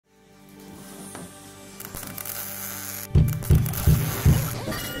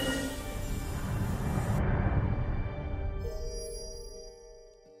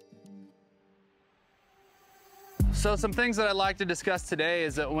So some things that I'd like to discuss today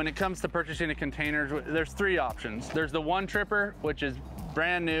is that when it comes to purchasing a container, there's three options. There's the one tripper, which is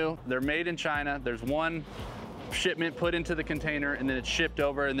brand new. They're made in China. There's one shipment put into the container and then it's shipped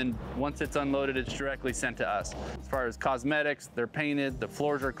over, and then once it's unloaded, it's directly sent to us. As far as cosmetics, they're painted, the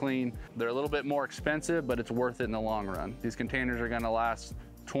floors are clean. They're a little bit more expensive, but it's worth it in the long run. These containers are gonna last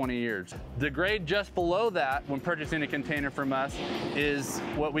 20 years. The grade just below that when purchasing a container from us is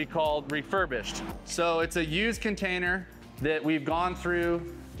what we call refurbished. So it's a used container that we've gone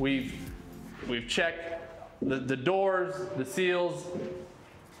through, we've checked the doors, the seals,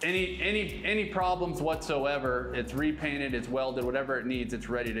 any problems whatsoever. It's repainted, it's welded, whatever it needs, it's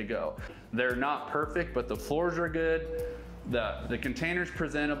ready to go. They're not perfect, but the floors are good. The container's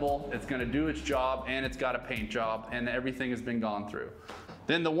presentable, it's gonna do its job, and it's got a paint job, and everything has been gone through.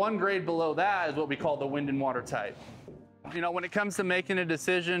 Then the one grade below that is what we call the wind and water tight. You know, when it comes to making a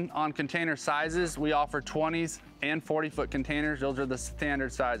decision on container sizes, we offer 20s and 40-foot containers. Those are the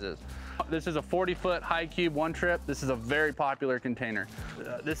standard sizes. This is a 40-foot high cube one trip. This is a very popular container.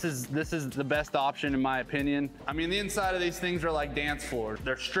 This is the best option in my opinion. I mean, the inside of these things are like dance floors.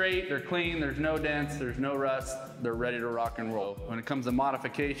 They're straight, they're clean, there's no dents, there's no rust, they're ready to rock and roll. When it comes to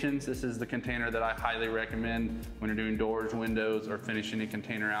modifications, this is the container that I highly recommend when you're doing doors, windows, or finishing a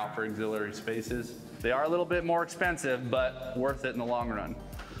container out for auxiliary spaces. They are a little bit more expensive, but worth it in the long run.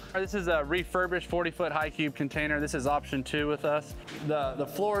 This is a refurbished 40-foot high cube container. This is option 2 with us. The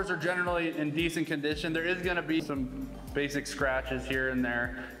floors are generally in decent condition. There is gonna be some basic scratches here and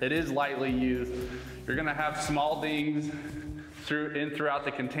there. It is lightly used. You're gonna have small dings throughout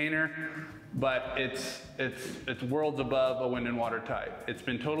the container, but it's worlds above a wind and water tight. It's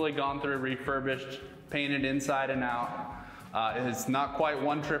been totally gone through, refurbished, painted inside and out. It's not quite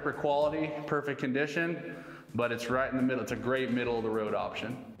one tripper quality, perfect condition, but it's right in the middle. It's a great middle of the road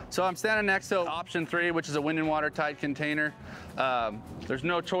option. So I'm standing next to option 3, which is a wind and water tight container. There's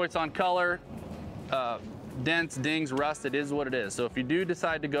no choice on color, dents, dings, rust, it is what it is. So if you do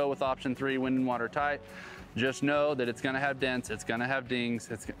decide to go with option 3, wind and water tight, just know that it's gonna have dents, it's gonna have dings,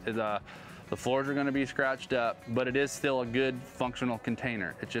 the floors are gonna be scratched up, but it is still a good functional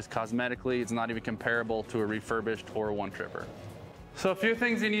container. It's just cosmetically, it's not even comparable to a refurbished or a one tripper. So a few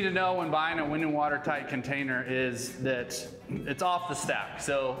things you need to know when buying a wind and water tight container is that it's off the stack.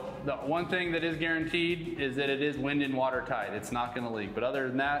 So the one thing that is guaranteed is that it is wind and water tight. It's not gonna leak. But other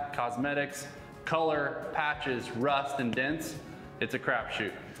than that, cosmetics, color, patches, rust, and dents, it's a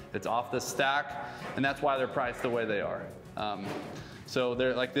crapshoot. It's off the stack, and that's why they're priced the way they are. So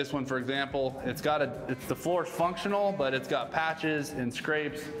they're like this one, for example, the floor's functional, but it's got patches and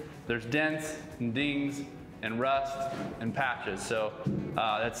scrapes. There's dents and dings and rust and patches. So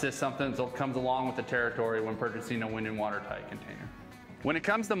that's just something that comes along with the territory when purchasing a wind and water tight container. When it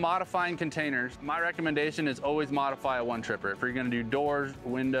comes to modifying containers, my recommendation is always modify a one tripper. If you're gonna do doors,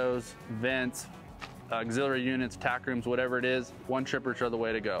 windows, vents, auxiliary units, tack rooms, whatever it is, one trippers are the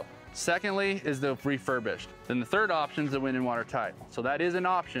way to go. Secondly is the refurbished. Then the third option is the wind and water tight. So that is an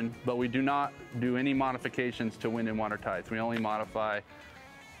option, but we do not do any modifications to wind and water tights. We only modify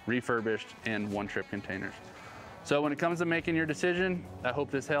refurbished and one trip containers. So when it comes to making your decision, I hope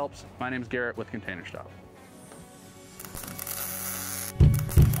this helps. My name is Garrett with Container Stop.